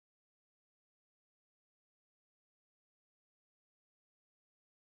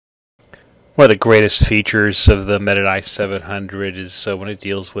One of the greatest features of the Medit i700 is when it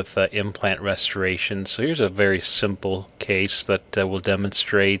deals with implant restoration. So here's a very simple case that we'll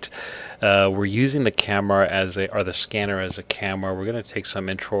demonstrate. We're using the camera or the scanner as a camera. We're going to take some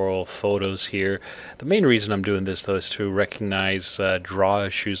intraoral photos here. The main reason I'm doing this, though, is to recognize draw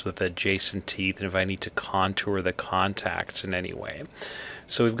issues with adjacent teeth and if I need to contour the contacts in any way.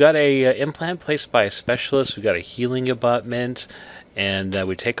 So we've got a implant placed by a specialist. We've got a healing abutment. And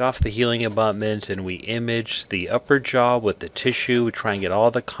we take off the healing abutment and we image the upper jaw with the tissue. We try and get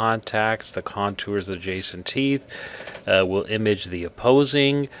all the contacts, the contours, the adjacent teeth. We'll image the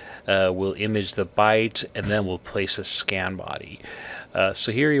opposing. We'll image the bite, and then we'll place a scan body.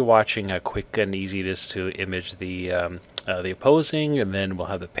 So here you're watching a quick and easy just to image the opposing, and then we'll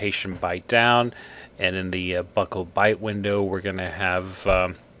have the patient bite down. And in the buccal bite window, we're going to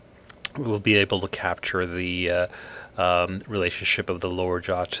have we'll be able to capture the relationship of the lower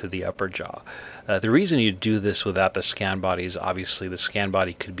jaw to the upper jaw. The reason you do this without the scan body is obviously the scan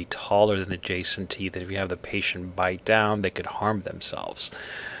body could be taller than the adjacent teeth, and if you have the patient bite down, they could harm themselves.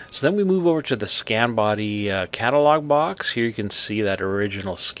 So then we move over to the scan body catalog box. Here you can see that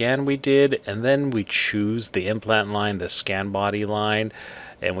original scan we did, and then we choose the implant line, the scan body line,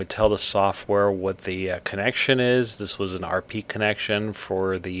 and we tell the software what the connection is. This was an RP connection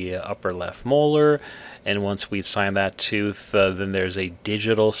for the upper left molar, and once we assign that tooth, then there's a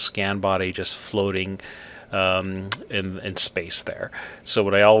digital scan body just floating in space there. So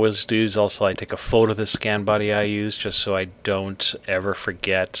what I always do is also I take a photo of the scan body I use just so I don't ever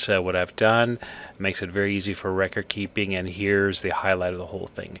forget what I've done. It makes it very easy for record keeping, and here's the highlight of the whole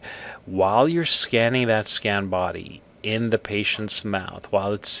thing. While you're scanning that scan body in the patient's mouth,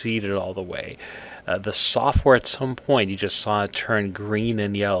 while it's seated all the way, the software at some point, you just saw it turn green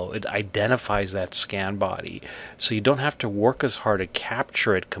and yellow. It identifies that scan body. So you don't have to work as hard to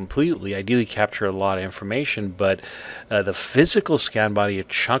capture it completely. Ideally capture a lot of information, but the physical scan body, a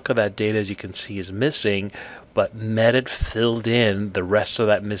chunk of that data, as you can see, is missing, but Medit filled in the rest of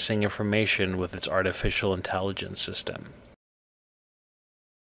that missing information with its artificial intelligence system.